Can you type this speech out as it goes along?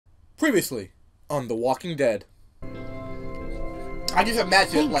Previously on The Walking Dead. I just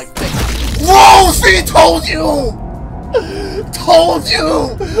imagine Thanks. like whoa! See, told you! Told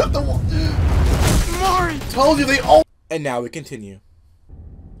you! Told you they all. And now we continue.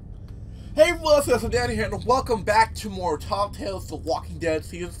 Hey everyone, so Danny here, and welcome back to more TellTales The Walking Dead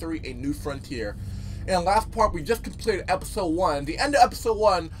Season 3, A New Frontier. In the last part, we just completed Episode 1. The end of Episode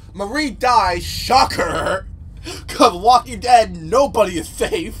 1, Marie dies, shocker! Cause Walking Dead, nobody is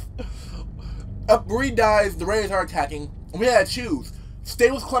safe. Marie dies, the Raiders are attacking, and we had to choose. Stay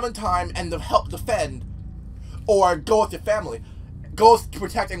with Clementine and help defend, or go with your family. Go to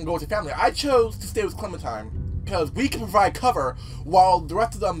protect and go with your family. I chose to stay with Clementine, because we can provide cover while the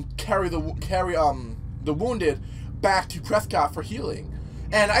rest of them carry the wounded back to Prescott for healing.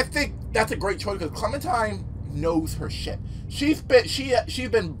 And I think that's a great choice because Clementine knows her shit. She's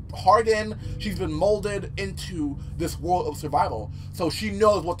been hardened, she's been molded into this world of survival. So she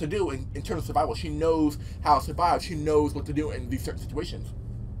knows what to do in terms of survival. She knows how to survive. She knows what to do in these certain situations.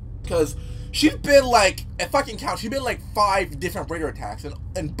 Because she's been like, if I can count, she's been like 5 different Raider attacks. And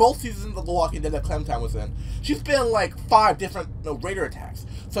in both seasons of The Walking Dead that Clementine was in, she's been like 5 different Raider attacks.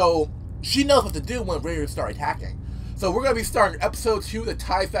 So she knows what to do when Raiders start attacking. So we're going to be starting Episode 2, The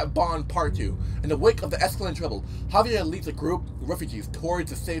Ties That Bond, Part 2. In the wake of the escalating trouble, Javier leads a group of refugees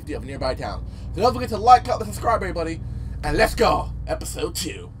towards the safety of a nearby town. So don't forget to like, comment, and subscribe, everybody. And let's go! Episode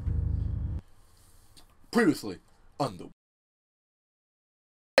 2. Previously on the...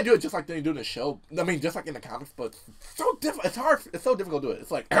 I do it just like they do in the show. I mean, just like in the comics, but it's so difficult. It's hard. It's so difficult to do it. It's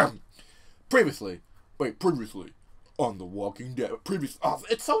like, previously on The Walking Dead.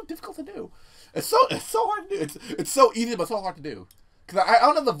 It's so difficult to do. It's so hard to do. It's so easy, but so hard to do. Cause I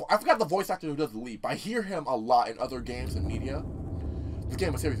don't know I forgot the voice actor who does the lead, but I hear him a lot in other games and media. The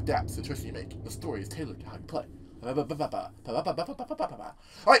game of series adapts to the choices you make. The story is tailored to how you play. Alright,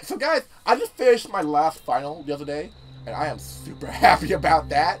 so guys, I just finished my last final the other day, and I am super happy about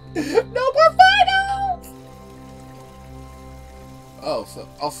that. No more finals! Oh, so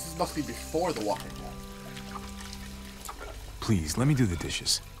this must be before The Walking Dead. Please, let me do the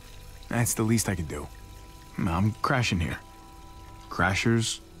dishes. That's the least I can do. I'm crashing here.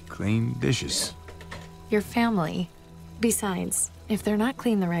 Crashers clean dishes. Your family. Besides, if they're not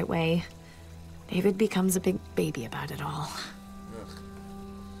cleaned the right way, David becomes a big baby about it all. Ugh.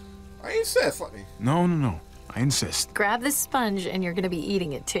 I insist, let me. No. I insist. Grab this sponge and you're gonna be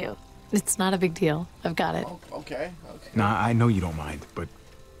eating it too. It's not a big deal. I've got it. Oh, okay. Nah, I know you don't mind, but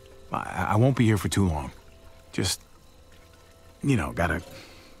I won't be here for too long. Just, gotta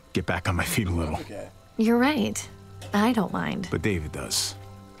get back on my feet a little. Okay. You're right. I don't mind. But David does.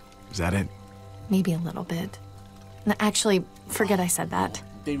 Is that it? Maybe a little bit. No, actually, forget I said that.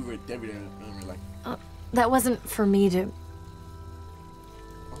 David didn't like... That wasn't for me to...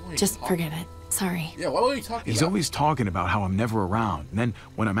 Just talking? forget it. Sorry. Yeah, what were you talking about? He's always talking about how I'm never around. And then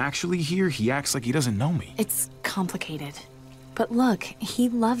when I'm actually here, he acts like he doesn't know me. It's complicated. But look, he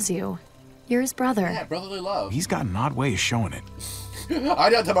loves you. You're his brother. Yeah, brotherly love. He's got an odd way of showing it. I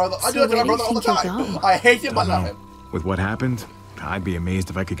do it to my brother all the time. I hate him, but love him. With what happened, I'd be amazed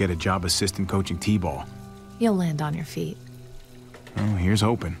if I could get a job assistant coaching t-ball. You'll land on your feet. Oh, here's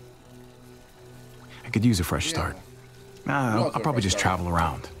hoping. I could use a fresh start. I'll probably just travel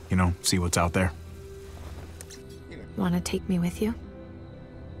around, see what's out there. Want to take me with you?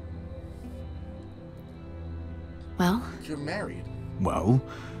 Well? You're married. Well,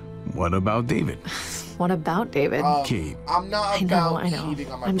 what about David? What about David? Kate. I'm not I know.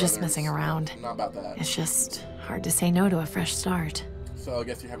 cheating on my I'm just brothers. messing around. I'm not about that. It's just hard to say no to a fresh start. So I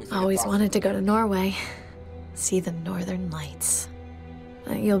guess you're having to Always wanted to go to Norway. See the northern lights.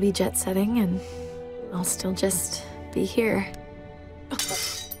 You'll be jet setting and I'll still just be here.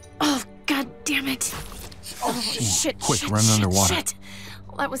 Oh, god damn it. Oh, Shit, Quick, run underwater. Shit.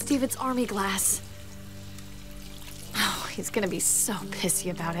 Well, that was David's army glass. Oh, he's gonna be so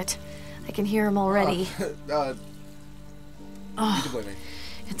pissy about it. I can hear him already. You can blame me.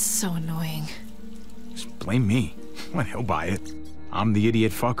 It's so annoying. Just blame me. Well, he'll buy it. I'm the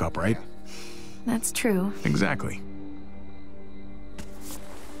idiot fuck-up, right? That's true. Exactly.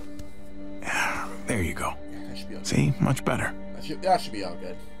 There you go. Yeah, that should be okay. See? Much better. That should be all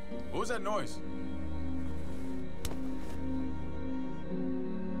good. What was that noise?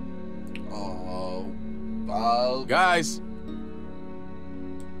 Oh. Guys!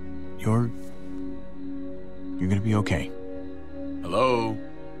 You're gonna be okay. Hello?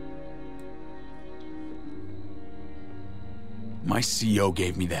 My CO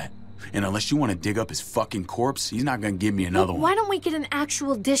gave me that. And unless you want to dig up his fucking corpse, he's not gonna give me another one. Why don't we get an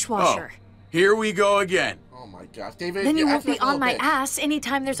actual dishwasher? Here we go again. Oh my gosh, David. Then you you're won't be acting like a on my little bitch. ass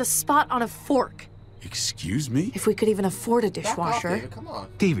anytime there's a spot on a fork. Excuse me? If we could even afford a Back off, dishwasher. David, come on.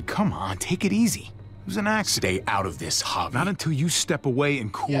 David, come on, take it easy. It was an accident. Stay out of this, Javi. Not until you step away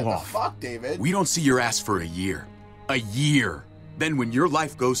and cool Yeah, the off. fuck, David. We don't see your ass for a year. A year. Then when your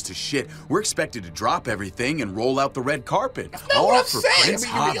life goes to shit, we're expected to drop everything and roll out the red carpet. not what All I'm for saying. Prince I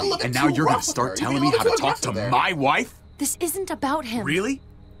mean, you're being a little Javi. bit And now too you're rough gonna with start her. telling You're me being a how to little talk too to aggressive there. my wife? This isn't about him. Really?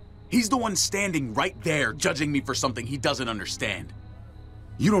 He's the one standing right there judging me for something he doesn't understand.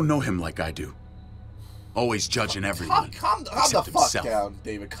 You don't know him like I do. Always judging everyone. Calm the except fuck himself. down,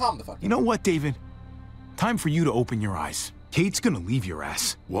 David. Calm the fuck down. You know what, David? Time for you to open your eyes. Kate's gonna leave your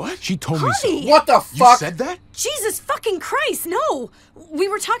ass. What? She told me so. Honey! What the You fuck? said that? Jesus fucking Christ, no! We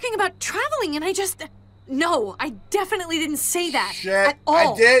were talking about traveling and I just... No, I definitely didn't say that. Shit, At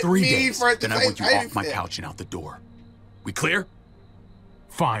all. I did 3 mean days. for it to Then I say want you off my couch and out the door. We clear?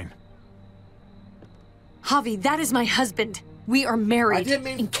 Fine. Javi, that is my husband. We are married. I didn't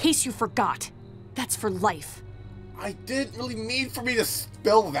mean- In case you forgot. That's for life. I didn't really mean for me to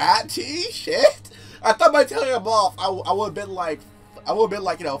spill that tea. Shit. I thought by telling him off, I would have been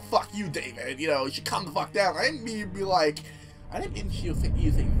like, you know, fuck you, David. You know, you should calm the fuck down. I didn't mean to be like, I didn't mean you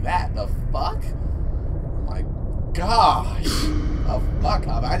think that. The fuck? Oh my gosh. The fuck,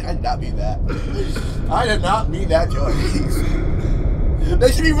 I did not mean that. I did not mean that, Joey.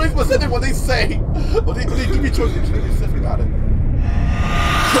 They should be really specific when they say, when they give you choices, they should be specific about it.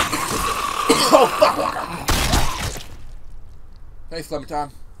 Oh, fuck, Walker. Thanks,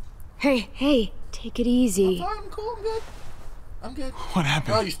 Clementine. Hey, take it easy. I'm cool, I'm good. I'm good. What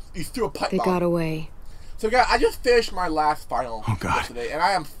happened? Oh, you threw a pipe They bomb. got away. So, guys, I just finished my last final Oh, God. yesterday, and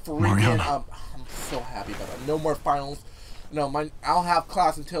I am freaking, Mariana. I'm so happy about that. No more finals. No, I'll have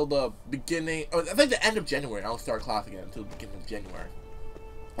class until the beginning, I think the end of January. I don't start class again until the beginning of January.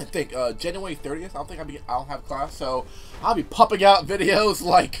 I think January 30th, I don't think I'll have class, so I'll be pumping out videos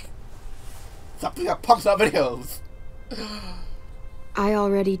like something that pumps out videos. I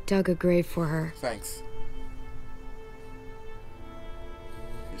already dug a grave for her. Thanks.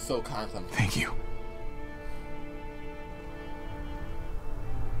 You're so kind, Clementine. Thank you.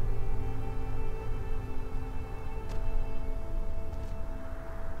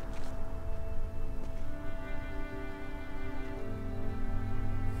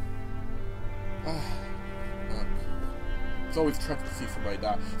 It's always treacherous to see somebody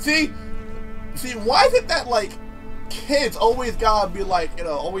die. See, why is it that like kids always gotta be like, you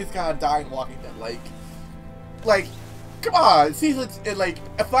know, always gotta die in Walking Dead? Like, come on. See, like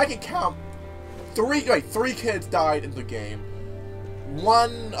if I can count, three kids died in the game.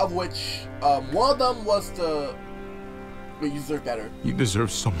 One of them was the. Wait, you deserve better. You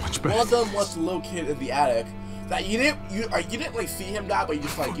deserve so much better. One of them was the little kid in the attic. That you didn't really see him die, but you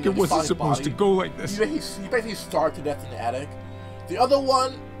just like, you know, It you saw wasn't his supposed to body. go like this. He basically starved to death in the attic. The other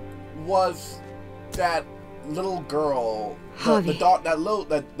one was that little girl, Javi.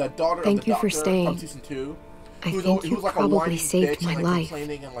 that daughter Thank of the you for doctor staying. from season 2. I who was think who you was like a probably whiny saved bitch my and, like, life.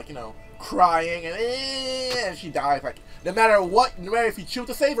 complaining and like, you know, crying and she dies. Like no matter if you choose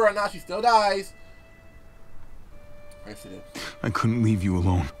to save her or not, she still dies. Yes, it did. I couldn't leave you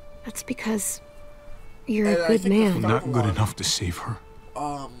alone. That's because you're And a I good think the man. third Not good one- enough to save her.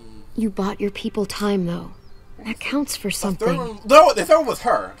 You bought your people time, though. That counts for The something. third one was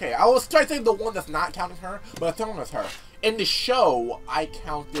her. Okay, I was trying to think of the one that's not counting her, but the third one was her. In the show, I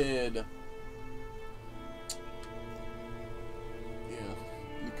counted. Yeah,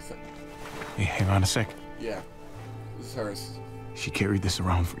 Lucas. Hey, hang on a sec. Yeah, this is hers. She carried this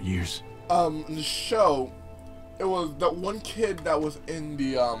around for years. In the show, it was that one kid that was in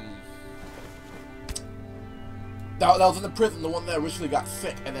the that was in the prison, the one that originally got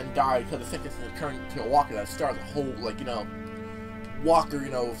sick and then died because the sickness turned to a walker. That started the whole, like, you know, Walker, you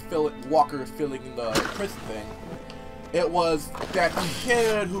know, Walker filling in the prison thing. It was that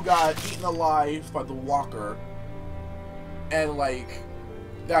kid who got eaten alive by the walker, and like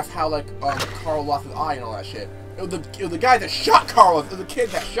that's how like Carl lost his eye and all that shit. It was the guy that shot Carl. It was the kid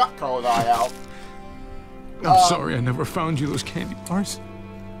that shot Carl's eye out. I'm sorry I never found you those candy bars.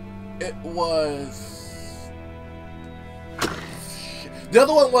 It was. The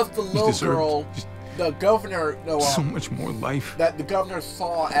other one was the little deserved girl, the governor. No, So much more life. that the governor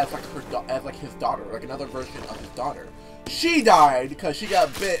saw as like as like his daughter, like another version of his daughter. She died because she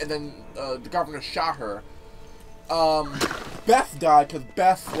got bit, and then the governor shot her. Beth died because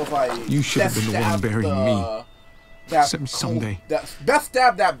Beth was like. You should have been the one burying me. Someday. Beth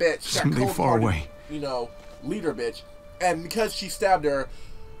stabbed that bitch. Someday that far cold-hearted, away. You know, leader bitch, and because she stabbed her,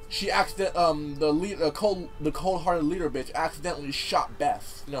 she the cold-hearted leader bitch accidentally shot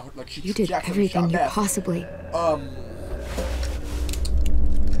Beth. You know, like You did everything you possibly.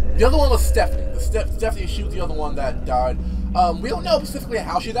 The other one was Stephanie. Stephanie, she was the other one that died. We don't know specifically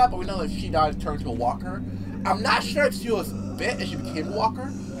how she died, but we know that she died turned into a walker. I'm not sure if she was bit and she became a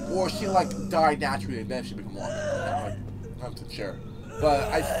walker, or she like died naturally and then she became a walker. I'm not sure.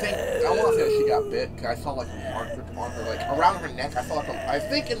 But I think, I want to say that she got bit, because I saw like a mark on her, like around her neck. I saw like I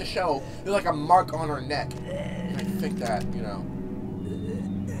think in the show, there's like a mark on her neck. And I think that, you know.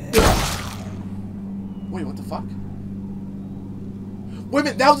 Wait, what the fuck? Wait a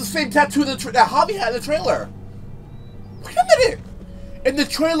minute, that was the same tattoo that Javi had in the trailer. Wait a minute! In the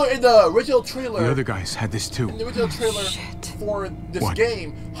trailer, in the original trailer... The other guys had this too. In the original trailer for this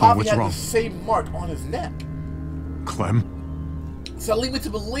game, What? Javi had wrong? the same mark on his neck. Clem? So lead me to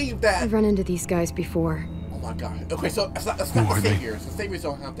believe that... I've run into these guys before. Oh my god. Okay, so it's not the Saviors. The Saviors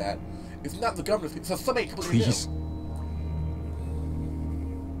don't have that. It's not the government. So somebody completely Please. new.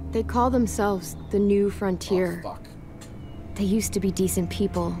 They call themselves the New Frontier. Oh, fuck. They used to be decent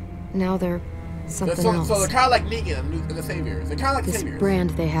people. Now they're something else. So they're kind of like Negan and the Saviors. They're kind of like the This Saviors. brand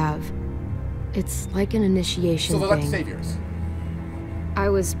they have. It's like an initiation So they're thing. like the Saviors. I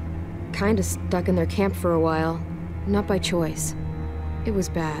was kind of stuck in their camp for a while. Not by choice. It was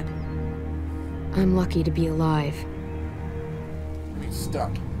bad. I'm lucky to be alive. I mean,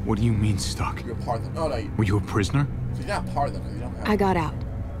 stuck. What do you mean stuck? You're part of them. Oh, no. Were you a prisoner? So you're not part of them. You don't have I got out.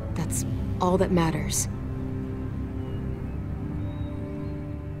 That's all that matters.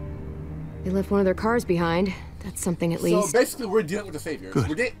 They left one of their cars behind. That's something at least. So basically, we're dealing with the Saviors.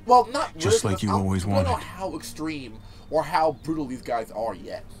 Good. Well, not Just really, like you always I don't know wanted. how extreme or how brutal these guys are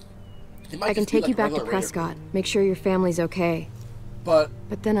yet. It might I can just be take you like a back to regular raider. Prescott. Make sure your family's okay. But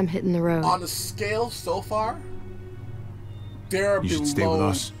But then I'm hitting the road. on the scale so far, they're You should stay below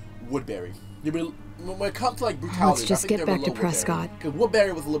with us. Woodbury. When it comes to like brutality, Let's just get back to Prescott. Because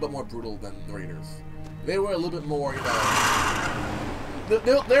Woodbury was a little bit more brutal than the Raiders. They were a little bit more, you know.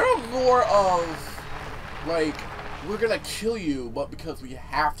 They're more of like, we're gonna kill you, but because we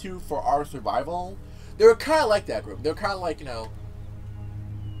have to for our survival. They were kind of like that group. They're kind of like, you know.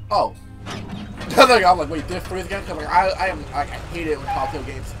 Oh. I'm like, wait, did freeze again? Because like, I hate it with TellTale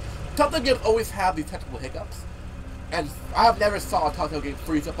games. TellTale games always have these technical hiccups, and I have never saw a TellTale game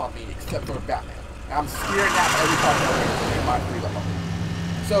freeze up on me except for Batman. And I'm staring at every TellTale game might freeze up on me.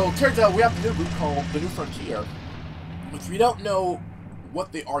 So turns out we have a new group called the New Frontier, which we don't know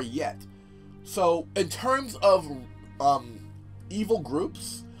what they are yet. So in terms of evil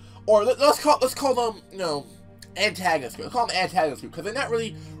groups, or let's call them, you know, antagonist group. Let's call them antagonist group, because they're not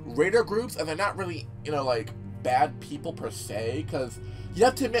really raider groups, and they're not really, you know, like bad people per se. Because you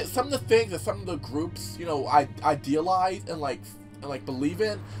have to admit, some of the things that some of the groups, you know, idealize and like believe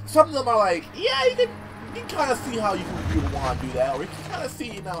in. Some of them are like, yeah, you can kind of see how you want to do that, or you can kind of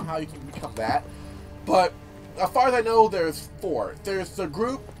see, you know, how you can become that. But as far as I know, there's 4. There's the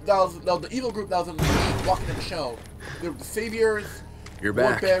group that was the evil group that was in the walking in the show. There's the Saviors. You're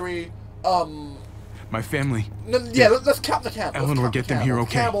back. Woodbury. My family. No, yeah, let's count the Campbells. Eleanor, get them here,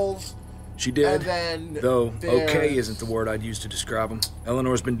 okay? Campbells. She did. And then Though, there's- okay isn't the word I'd use to describe them.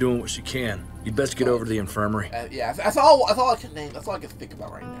 Eleanor's been doing what she can. You'd best get over to the infirmary. Yeah, that's all I can name. That's all I can think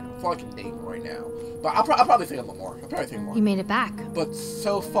about right now. That's all I can name right now. But I'll probably think a little more. I'll probably think more. You made it back. But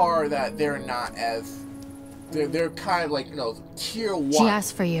so far that they're not as... They're kind of like, you know, tier 1. She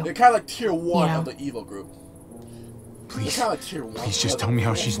asked for you. They're kind of like tier 1 You know. of the evil group. Please. They're kind of like tier 1. Please just tell me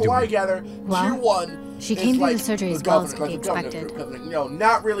how she's From what I doing. gather, Well, tier 1 she is came through like the surgery the as well as governor, could be like the governor expected. group. You know,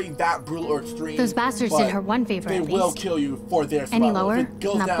 not really that brutal or extreme. Those bastards but did her one favor, They at will least. kill you for their survival. Any lower, If it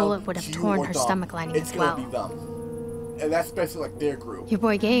goes and that down bullet would have to you torn or her them, stomach lining it's as gonna well. be them. And that's basically like their group. Your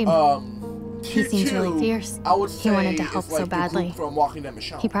boy Gabe. Tier seems 2, really fierce. I would He say wanted to help is like so the badly. group from Walking Dead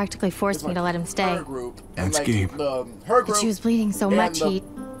Michonne. He practically forced It's me like to let him stay. Her group, and That's like Gabe. Her But group. she was bleeding so and much, he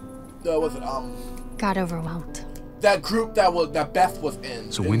was it got overwhelmed. that group that Beth was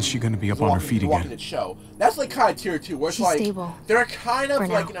in. So when's she gonna be up on her feet Walking again? Dead show. That's like kind of tier 2, where it's She's like stable. they're kind of For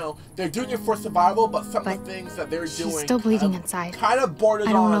like, now. you know, they're doing it for survival, but some of But the things that they're she's doing still bleeding kind of, inside. kind of borders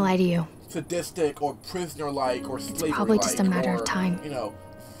I don't want to on lie to you. sadistic or prisoner-like or slavery-like. probably just a matter of or, time. You know,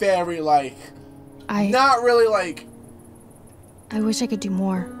 very like I not really like. wish I could do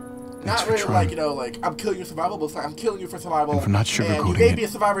more. Not for really trying. like, you know, like, I'm killing you for survival, but it's like, I'm killing you for survival. And for not and you sugarcoating may it. be a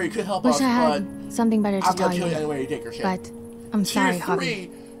survivor, you could help Wish us, I but had something better to I'm tell gonna kill you you. anyway you take your shit. But I'm sorry, Tier Javi.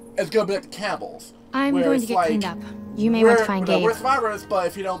 3 is gonna be like the Campbells. I'm where going it's to get like, cleaned up. You may want to find Gabe. We're survivors, but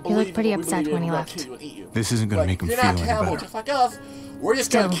if you don't He believe looked pretty what we upset believe in, when he we're gonna left. kill you and eat you. This isn't gonna Like, make him you're feel not any Campbell better. just like us. We're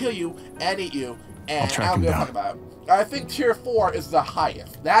just gonna kill you and eat you, and I'll track I don't him give a down. fuck about it. I think tier 4 is the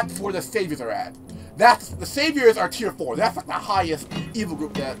highest. That's where the saviors are at. That's the saviors are tier 4. That's like the highest evil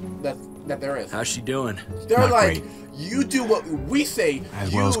group that there is. How's she doing? They're Not like, great. you do what we say.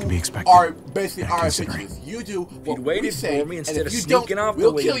 As you well as can be expected. are basically Yeah, our considering. bitches. You do If what you'd we waited say, for me and instead if of you sneaking don't, off the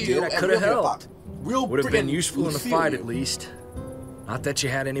we'll way kill you you, did, I and could we'll have give a helped. fuck. We'll Would have been friggin' useful in the Lucille fight you. at least. Not that you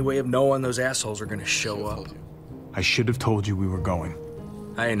had any way of knowing those assholes are gonna show up. I should have told you we were going.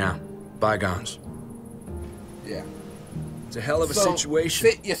 Hey now, bygones. Yeah. It's a hell of a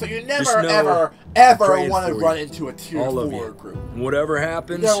situation. So you Just never, know ever praying want to for run you. into a tier All of 4 you. group. And whatever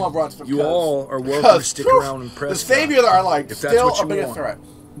happens, No one runs from you cuz- all are welcome to cuz, stick phew, around and The press. saviors are like If that's still what a you bigger want. threat.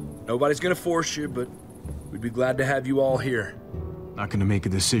 Nobody's gonna force you, but we'd be glad to have you all here. Not gonna make a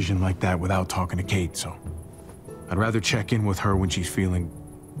decision like that without talking to Kate, so I'd rather check in with her when she's feeling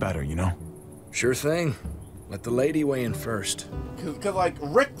better, you know? Sure thing. Let the lady weigh in first. Because like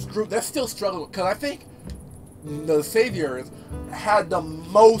Rick's group, they're still struggling. Because I think the saviors had the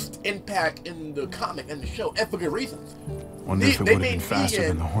most impact in the comic and the show, and for good reasons. Wonder if it They would have made been faster Negan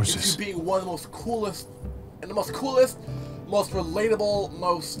than the horses. into being one of the most coolest, most relatable,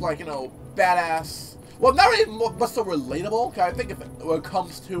 most like badass. Well, not really much so relatable. Cause I think when it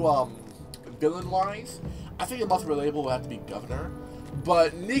comes to villain wise, I think the most relatable would have to be Governor.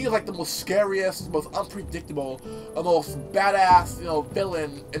 But Negan's like the most scariest, most unpredictable, most badass,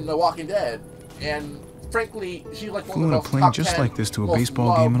 villain in The Walking Dead. And frankly, she's like one Flew of in the a most plane top just 10 like this to a most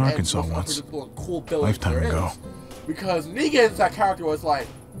baseball game in loved and Arkansas most once. unpredictable and cool villains Lifetime there ago. is. Because Negan's that character was like,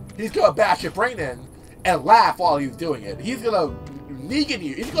 he's gonna bash your brain in and laugh while he's doing it. He's gonna Negan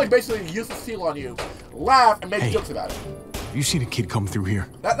you. He's gonna basically use the seal on you, laugh, and make jokes about it. Have you seen a kid come through here?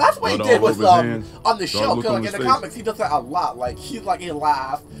 That's what he Blood did all with over his hands. on the show. Dog look Cause on like in his the face. comics, he does that a lot. Like he's like he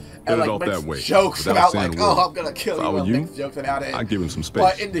laugh Get and it like off makes that way, jokes without about saying like, a word. oh, I'm gonna kill If I you, were and you, makes jokes about it. I'd give him some space.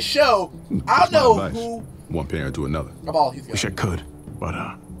 But in the show, I don't That's my know advice. who One parent to another. of all he's Wish I got. could, but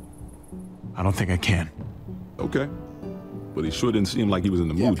I don't think I can. Okay. But he sure didn't seem like he was in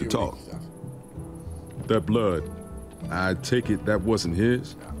the mood to talk. That blood, I take it that wasn't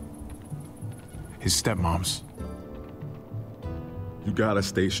his? His stepmom's. You gotta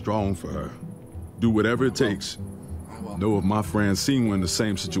stay strong for her. Do whatever it takes. Know if my friend seen one in the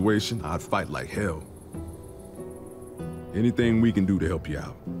same situation, I'd fight like hell. Anything we can do to help you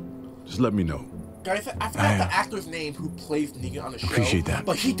out, just let me know. Guys, I forgot the actor's name who plays Negan on the show. Appreciate that.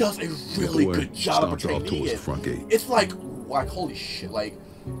 But he does a really Boy good job of stomped portraying off towards the Negan. front gate. It's like holy shit, like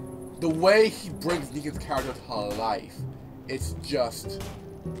the way he brings Negan's character to life, it's just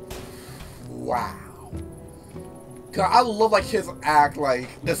wow. Cause I love like his act, like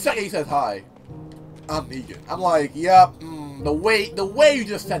the second he says hi, I'm Negan. I'm like, yep. The way you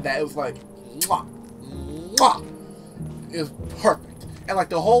just said that, it was like, mwah, mwah. It was perfect. And like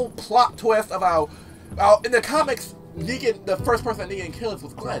the whole plot twist of how in the comics, Negan, the first person that Negan kills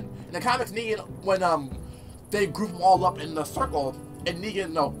was Glenn. In the comics, Negan, when they group them all up in the circle, and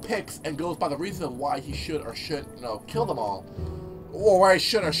Negan picks and goes by the reason why he should or shouldn't kill them all, or why he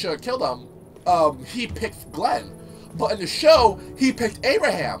should or shouldn't kill them, he picks Glenn. But in the show, he picked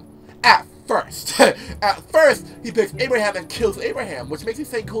Abraham at first. At first, he picks Abraham and kills Abraham, which makes me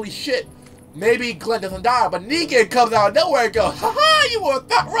think, holy shit, maybe Glenn doesn't die, but Negan comes out of nowhere and goes, haha, you weren't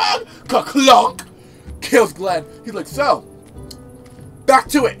that wrong, ka-clunk, kills Glenn. He's like, so, back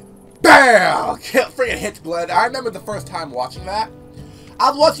to it, bam, freaking hits Glenn. I remember the first time watching that, I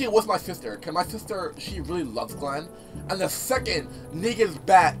was watching it with my sister, because my sister, she really loves Glenn, and the second Negan's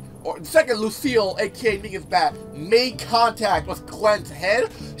bat, or the second Lucille, aka Negan's bat, made contact with Glenn's head,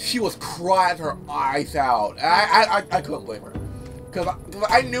 she was crying her eyes out. I couldn't blame her. Because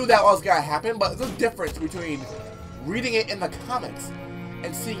I knew that was going to happen, but there's a difference between reading it in the comics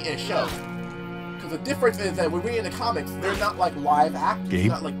and seeing it in a show. Because the difference is that when we read in the comics, they're not like live actors. Gabe? They're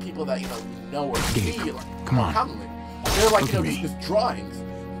not like people that, know or Gabe, see like, come on. commonly. They're like, Look at me. just drawings.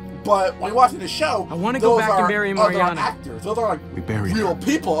 But when you watch the show, I wanna go those back and are bury other Mariana. actors. Those are like We buried real her.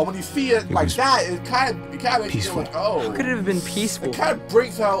 people. And when you see it like was that, it kind of makes you peaceful. feel like, oh. Could it have been peaceful? It kind of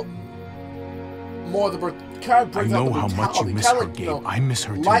brings out more of the kind of I brings out know the how much you brutality. miss Kinda her, like, Gabe. I miss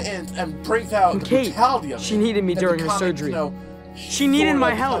her too. lightens and brings out And the Kate, brutality of it. she needed me that during the her comics, surgery. She needed sort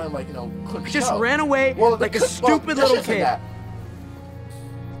my of help. kind of couldn't I just show. ran away Well, like a well, stupid I little shouldn't say kid. that.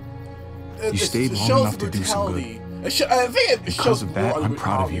 You stayed it long shows enough the to do some good. brutality. I think it Because shows of that, more I'm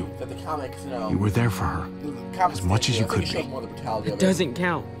proud of brutality you. that the comics, You were there for her. the comics as much as you I think could it shows be. more of the brutality It of doesn't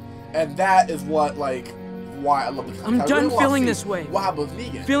count. And that is what, why I love the comics. I'm I done really wanna feeling see this way. What happened with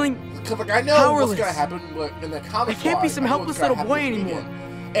Negan? Feeling Because like I know powerless. what's gonna happen, but in the comics, I can't be some I know what's helpless gonna little boy happen with anymore.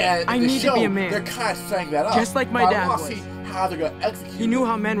 Negan. And I in the need to show, be a man. They're kind of setting that up. Just like my But dad I want was. to see how they're gonna execute. He knew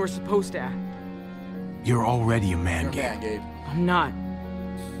how men were supposed to act. You're already a man, You're a Gabe. man, Gabe. I'm not.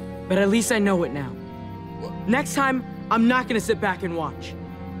 But at least I know it now. What? Next time, I'm not gonna sit back and watch.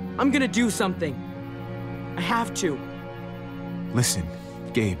 I'm gonna do something. I have to. Listen,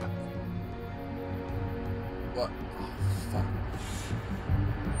 Gabe. What? Oh, fuck.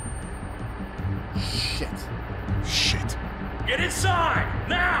 Shit. Shit. Get inside,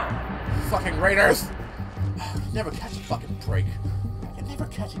 now! Fucking raiders! Never catch a fucking break. I can never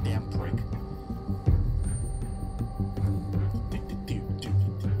catch a damn break.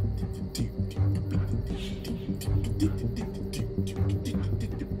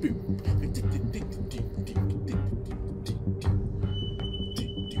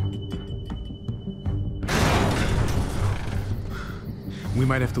 We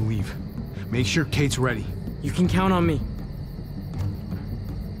might have to leave. Make sure Kate's ready. You can count on me.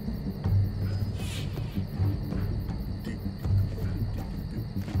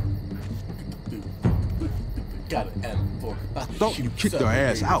 Got an M for. I thought you kicked her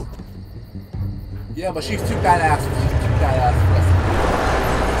ass out. Yeah, but she's too badass. She's too badass for us.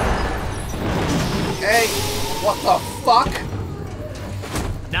 Hey, what the fuck?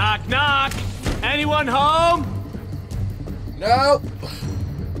 Knock, knock! Anyone home? No.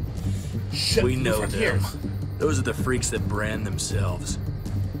 Shit, We know different them. Years. Those are the freaks that brand themselves.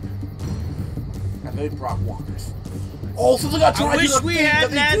 And they brought walkers. Oh, so they got to I do wish the we thing that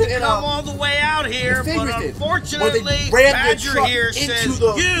hadn't they had did to in, come all the way out here, the but Fingers did, unfortunately, where they rammed their Badger truck here into says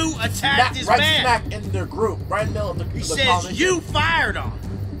the you attacked his right man. smack in their group, right in the middle of the He the says colony. you fired on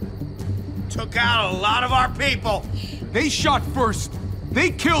him. Took out a lot of our people. They shot first.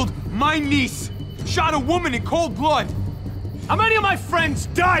 They killed my niece. Shot a woman in cold blood. How many of my friends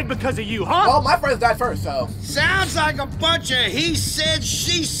died because of you, huh? Well, my friends died first, so. Sounds like a bunch of he said,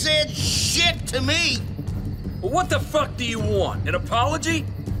 she said shit to me. Well, what the fuck do you want? An apology?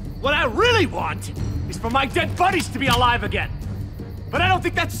 What I really want is for my dead buddies to be alive again. But I don't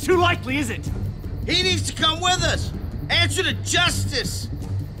think that's too likely, is it? He needs to come with us. Answer to justice.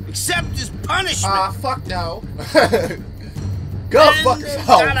 Accept his punishment. Fuck no. Go And fuck we yourself.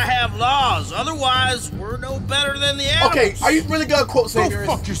 gotta have laws, otherwise we're no better than the animals. Okay, are you really gonna quote Go saviors?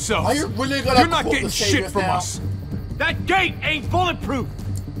 fuck yourself. Are you really gonna You're not quote getting the shit saviors from now? us. That gate ain't bulletproof.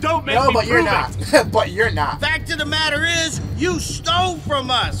 Don't make No, me but you're prove not. it. But you're not. Fact of the matter is, you stole from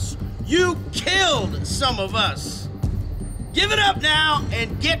us. You killed some of us. Give it up now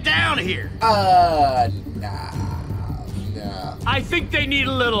and get down here. Nah. I think they need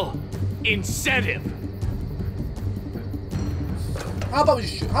a little incentive. How about we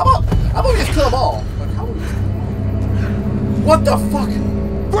just shoot? How about we just kill them all? Like, how about we just... What the fuck?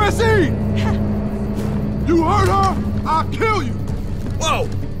 Francine! You hurt her? I'll kill you! Whoa!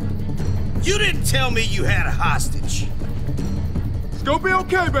 You didn't tell me you had a hostage. It's gonna be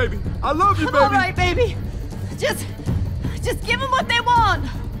okay, baby. I love you, baby. All right, baby. Just give them what they want.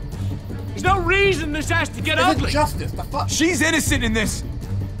 There's no reason this has to get It's ugly. injustice. The fuck? She's innocent in this.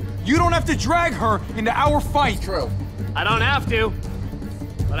 You don't have to drag her into our fight. True. I don't have to,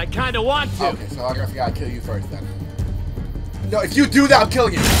 but I kinda want to. Okay, so I guess I gotta kill you first then. No, if you do that, I'm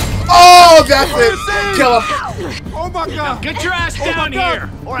killing you. Oh, that's it. Kill him. Oh my God! Get your ass Oh my down God. here,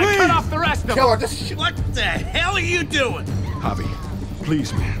 or I Please. cut off the rest of Kill them. her. Just shoot. What the hell are you doing? Javi,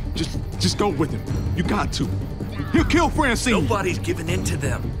 please, man. Just go with him. You got to. He'll kill Francine. Nobody's giving in to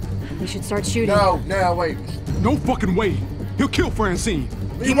them. We should start shooting. No, wait. No fucking way. He'll kill Francine.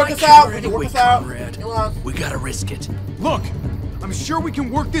 We can work this out. We can work this out. Come on. We gotta risk it. Look, I'm sure we can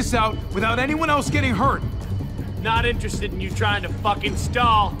work this out without anyone else getting hurt. Not interested in you trying to fucking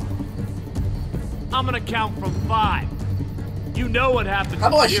stall. I'm gonna count from 5. You know what happens How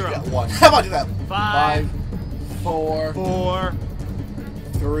about I at shoot 0. that one? How about I do that? 5, 4, 4,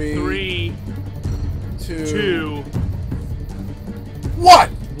 3, 3, 2, 2, 1.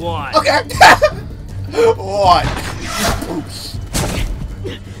 1. Okay. 1. Oops.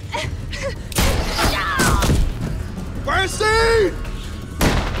 Francine!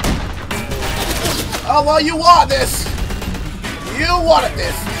 Oh, well, you want this. You wanted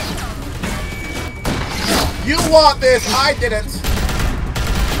this. You want this. I didn't.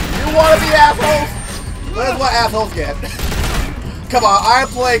 You want to be assholes? That's what assholes get. Come on, I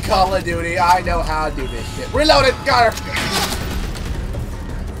play Call of Duty. I know how to do this shit. Reloaded. Got her.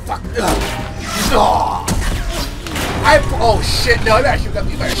 Fuck. Oh. Oh, shit. No, you better shoot that.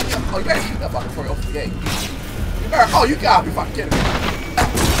 You better shoot that. Oh, you better shoot that fucker before you open the gate. You better. Oh, you gotta be fucking kidding me.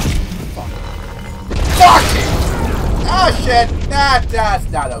 Fuck it! Oh shit! That's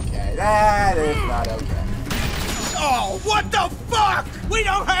not okay. That is not okay. Oh, what the fuck? We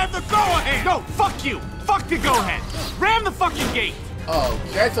don't have the go-ahead. No, fuck you. Fuck the go-ahead. ram the fucking gate!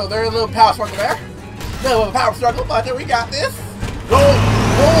 Okay, so there's a little power struggle there. A little power struggle, but we got this. Go!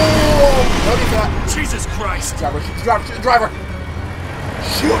 Oh! No need for that. Jesus Christ! Driver, shoot the driver, shoot the driver!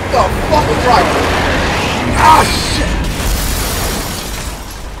 Shoot the fucking driver! Ah, shit!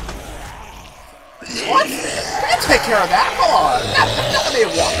 What? You can take care of that. Come on. That's not a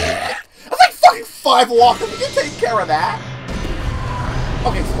walker. That's like fucking 5 walkers. You can take care of that.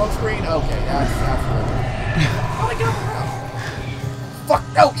 Okay, smoke screen. Okay, that's good. How do I get up around? Fuck,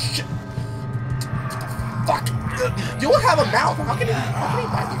 no, shit. Fuck. You don't have a mouth. How can he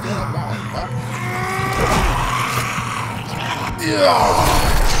bite you with a mouth? Fuck.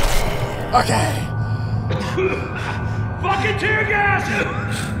 Okay. Fucking tear gas!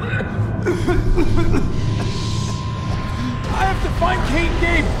 I have to find Kate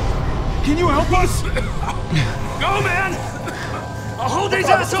Gabe. Can you help us? Go, man! I'll hold these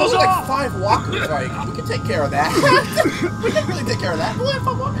assholes like off! 5 walkers, like, we can take care of that. We can really take care of that. We have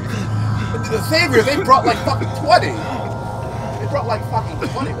 5 walkers. The Saviors, they brought like fucking 20. They brought like fucking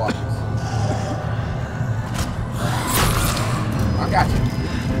 20 walkers. I got you.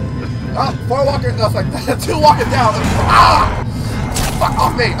 Oh, 4 walkers, no, it's like 2 walkers down. Ah! Fuck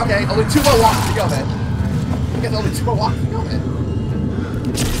off me. Okay, only 2 more walkers to go then. I guess only 2 more walkers to go then.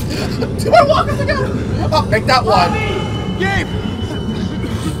 2 more walkers to go! Oh, make that one. Gabe!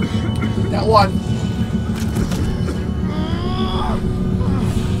 That one.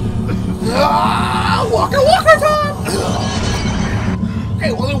 Ah, walker time!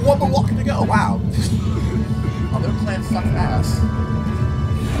 Okay, only 1 more walker to go. Wow. Oh, their plan sucks ass.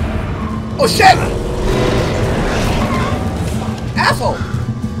 Oh shit! Asshole!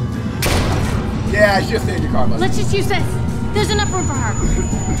 Yeah, I should have saved your car, buddy. Let's just use this. There's enough room for her.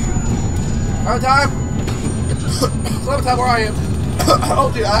 Clementine! Clementine, where are you?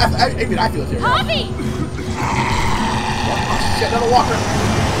 Oh, dude, I feel it here. Javi! Oh, shit, another walker.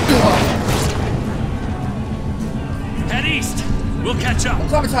 Head east. We'll catch up.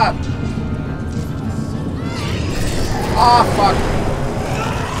 Clementine! Ah, fuck.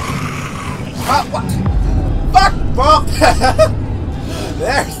 Ah, what? Fuck, bump!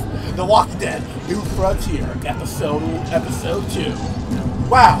 There's The Walking Dead, New Frontier, episode 2.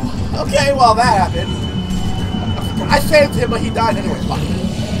 Wow. Okay, well, that happened. I saved him, but he died anyway. Fuck.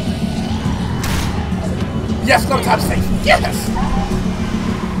 Yes, sometimes safe. Yes!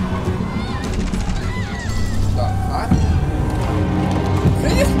 What?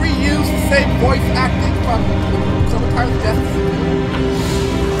 They just reuse the same voice acting from Clementine's death.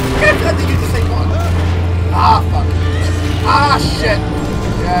 I can't believe they use the same one. Ah, fuck. Ah, shit.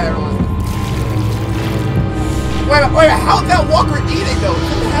 Yeah, everyone. Wait a minute, how's that walker eating though?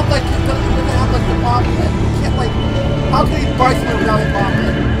 Doesn't it have like the bomb head? You can't like, how can he bite someone without a bomb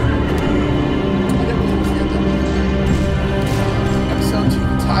head? I never really understand that. Episode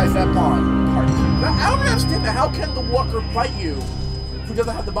 2 ties that bond. Part 2. I don't understand that. How can the walker bite you who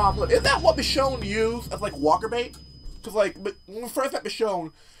doesn't have the bomb lip? Is that what Michonne used as like walker bait? Because like when we first met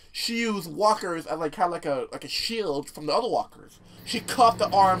Michonne, she used walkers as like kind of like a shield from the other walkers. She cuffed the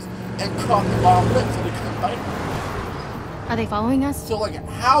arms and cuffed the bomb lip so they couldn't bite her. Are they following us? So like,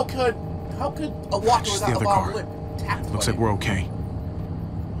 how could a walker without the bomb lip tap the Looks like we're okay.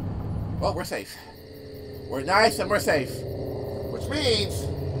 Well, we're safe. We're nice and we're safe, which means.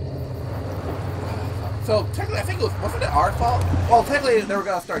 So technically, I think wasn't it our fault? Well, technically they were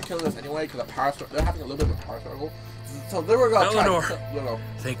gonna start killing us anyway because they're having a little bit of a power struggle. So they were gonna try to,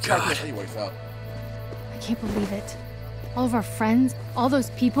 thank try to God. kill us anyway. So. I can't believe it. All of our friends, all those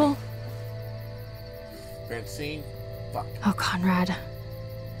people. Francine, fuck. Oh, Conrad.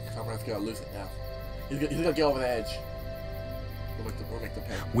 Conrad's gonna lose it now. He's gonna get over the edge. We'll make the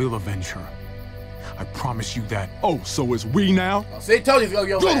pay. We'll avenge her. I promise you that. Oh, so it's we now? Oh, see, told you he's gonna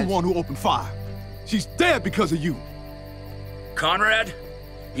get over the You're edge. the one who opened fire. She's dead because of you. Conrad,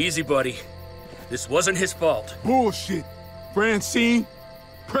 easy, buddy. This wasn't his fault. Bullshit. Francine,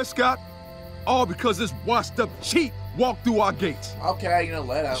 Prescott, all because this washed-up cheat walked through our gates. Okay,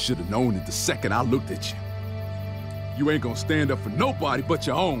 let out. Should have known it the second I looked at you. You ain't gonna stand up for nobody but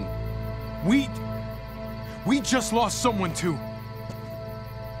your own. We just lost someone too.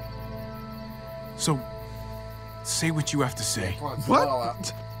 So, say what you have to say. Come on, spell it all out.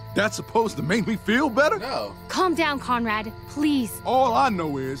 What? That's supposed to make me feel better? No. Calm down, Conrad. Please. All I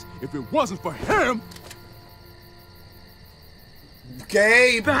know is, if it wasn't for him...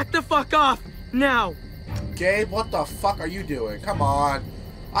 Gabe! Back the fuck off! Now! Gabe, what the fuck are you doing? Come on.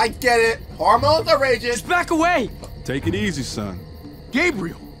 I get it. Hormones are raging. Just back away! Take it easy, son.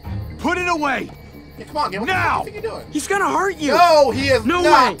 Gabriel, put it away! Hey, come on, Gabe. What Now! the fuck are you doing? He's gonna hurt you! No, he is No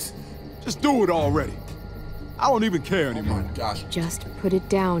not. way! Just do it already. I don't even care anymore. Oh my gosh. Just put it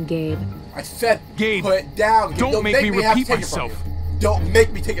down, Gabe. I said Gabe, put it down. Gabe. don't make me have to repeat take it from myself. you. Don't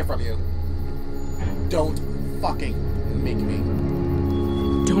make me take it from you. Don't fucking make me.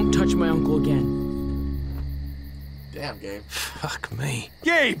 Don't touch my uncle again. Damn, Gabe. Fuck me.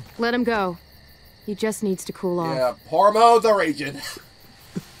 Gabe! Let him go. He just needs to cool off. Yeah, hormones are raging.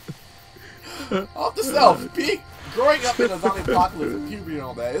 Off the self. Growing up in a zombie apocalypse with puberty and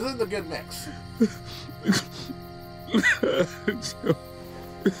all that isn't a good mix.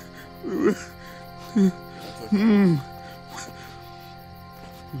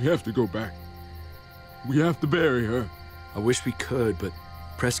 We have to go back. We have to bury her. I wish we could, but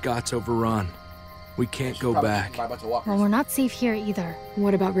Prescott's overrun. We can't go back. Well, we're not safe here either.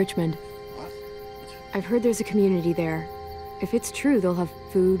 What about Richmond? What? I've heard there's a community there. If it's true, they'll have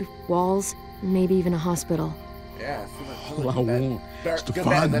food, walls, maybe even a hospital. Yeah, All I want is to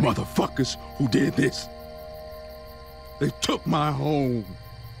find the motherfuckers who did this. They took my home.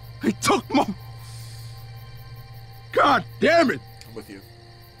 They took my... God damn it! I'm with you.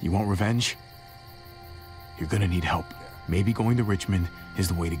 You want revenge? You're gonna need help. Yeah. Maybe going to Richmond is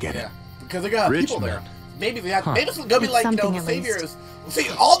the way to get it. Yeah, because they got people there. Richmond. Maybe they have. Huh. Maybe it's gonna be like, you know, Something the at Saviors. See,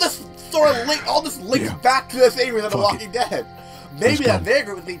 all this sort of link, all this links Yeah. back to the Saviors of The Fuck Walking Dead. Maybe Let's that go. their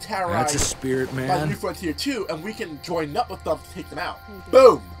group would be terrorized That's a spirit, by the man. New Frontier 2, and we can join up with them to take them out.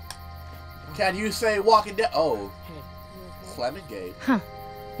 Boom! Can you say Walking Dead? Oh, Clement Gabe. Huh.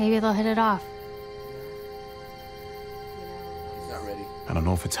 Maybe they'll hit it off. He's not ready. I don't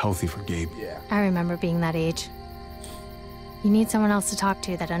know if it's healthy for Gabe. Yeah. I remember being that age. You need someone else to talk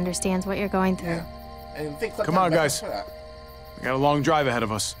to that understands what you're going through. Yeah. And think Come on, Clementine's guys. for that. We got a long drive ahead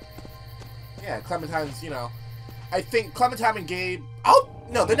of us. Yeah, Clementine's, you know. I think Clementine and Gabe.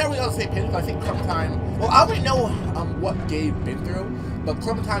 No, they're not really on the same page. But I think Clementine. Well, I already know what Gabe been through, but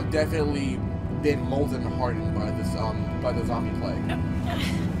Clementine definitely been molded and hardened by this by the zombie plague.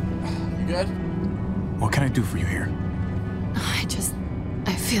 You good? What can I do for you here?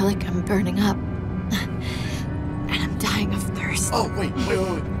 I feel like I'm burning up. And I'm dying of thirst. Oh, wait.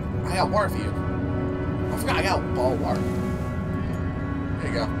 I got water for you. I forgot I got a ball of water. There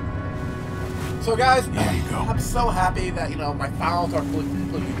you go. So, guys, There you go. I'm so happy that, you know, my finals are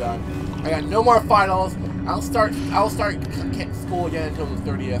completely done. I got no more finals. I'll start school again until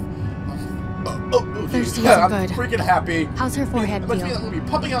the 30th. Thirsty I'm isn't good. freaking happy. How's her forehead I'm gonna be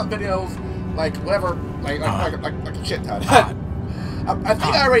pumping out videos, like, whatever, like a shit ton. I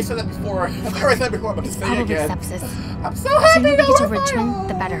think I already said that before. I'm going to say it Probably again. sepsis. I'm so The happy sooner we to get to my Richmond,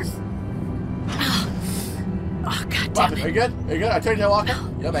 the finals. better. Oh, god damn Walker, are you it. good? Are you good? I told you to walk.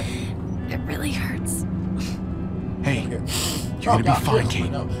 Yeah, back. It really hurts. Hey, You're you're gonna be fine,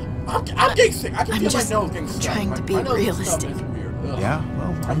 Kate. I'm getting sick. I can I'm feel my just nose getting stuck. trying to be My nose is realistic. stuck. It's weird. Ugh. Yeah,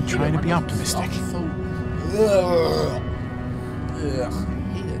 well, I'm trying to be optimistic. Ugh. I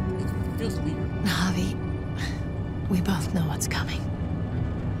hate it. It feels weird. Javi, we both know what's coming.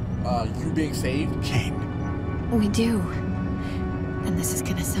 You being saved? Kate, We do. And this is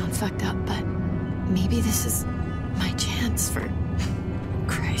gonna sound fucked up, but maybe this is my chance for...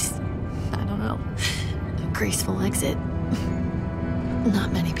 Christ. I don't know. A graceful exit.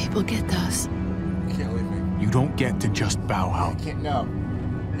 Not many people get those. You can't leave me. you don't get to just bow You out. can't. No.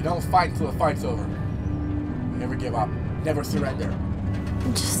 You don't fight until the fight's over. You never give up. Never surrender.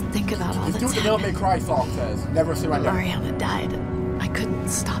 Just think about all Just do what that's the No May happened. Cry song says. Never surrender. Mariana died. I couldn't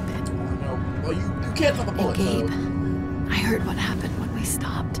stop it. No. Well, you can't stop a And bullet. Gabe, So I heard what happened when we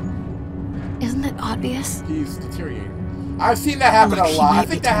stopped. Isn't it obvious? he's deteriorating. I've seen that happen Look, a he lot. I might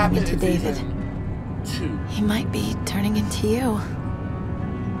think be that turning happened in into David. season 2. He might be turning into you.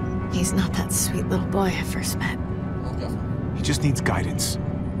 He's not that sweet little boy I first met. Oh, definitely. He just needs guidance.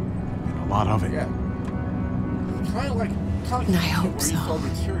 And a lot of it. Yeah. Kind of like And I hope where so. he's so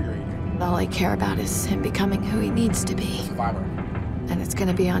deteriorating. All I care about is him becoming who he needs to be. Survivor. And it's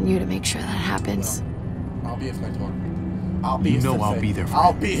gonna be on you to make sure that happens. I'll be his mentor. I'll be You his know sensei. I'll be there for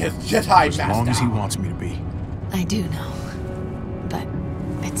I'll him. be his Jedi As master. long as he wants me to be. I do know. But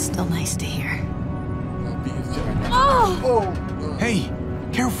it's still nice to hear. I'll be his Jedi master. Oh! Hey,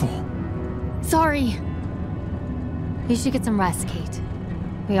 careful. Sorry. You should get some rest, Kate.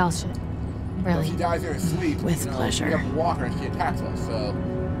 We all should. If Really. she dies in her sleep, With you know, pleasure. we have a walker and she attacks us, so...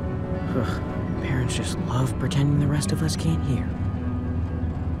 Ugh, parents just love pretending the rest of us can't hear.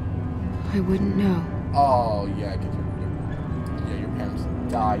 I wouldn't know. Oh, yeah, your parents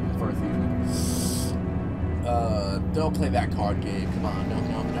died in the first season. Don't play that card game. Come on,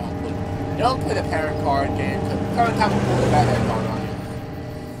 don't play the parent card game. Clementine will pull the Batman card on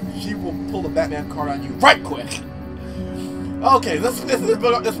you. She will pull the Batman card on you right quick. Okay, this has been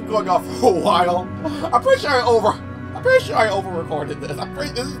going on for a while. I'm pretty sure I over-recorded this.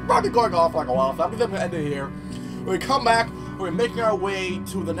 This is probably going on for like a while, so I'm just gonna end it here. When we come back, we're making our way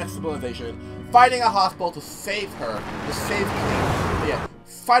to the next civilization, finding a hospital to save her, to save Kate. Yeah,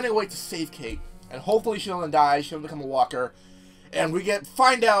 finding a way to save Kate, and hopefully she doesn't die. She doesn't become a walker. And we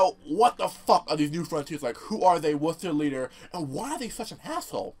find out what the fuck are these new frontiers like. Who are they? What's their leader? And why are they such an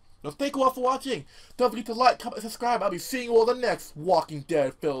asshole? Now, thank you all for watching. Don't forget to like, comment, and subscribe. I'll be seeing you all in the next Walking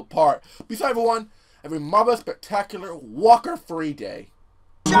Dead filled part. Peace out, everyone. Every marvelous, spectacular, walker-free day.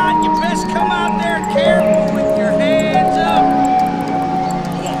 Shot, you best come out there careful.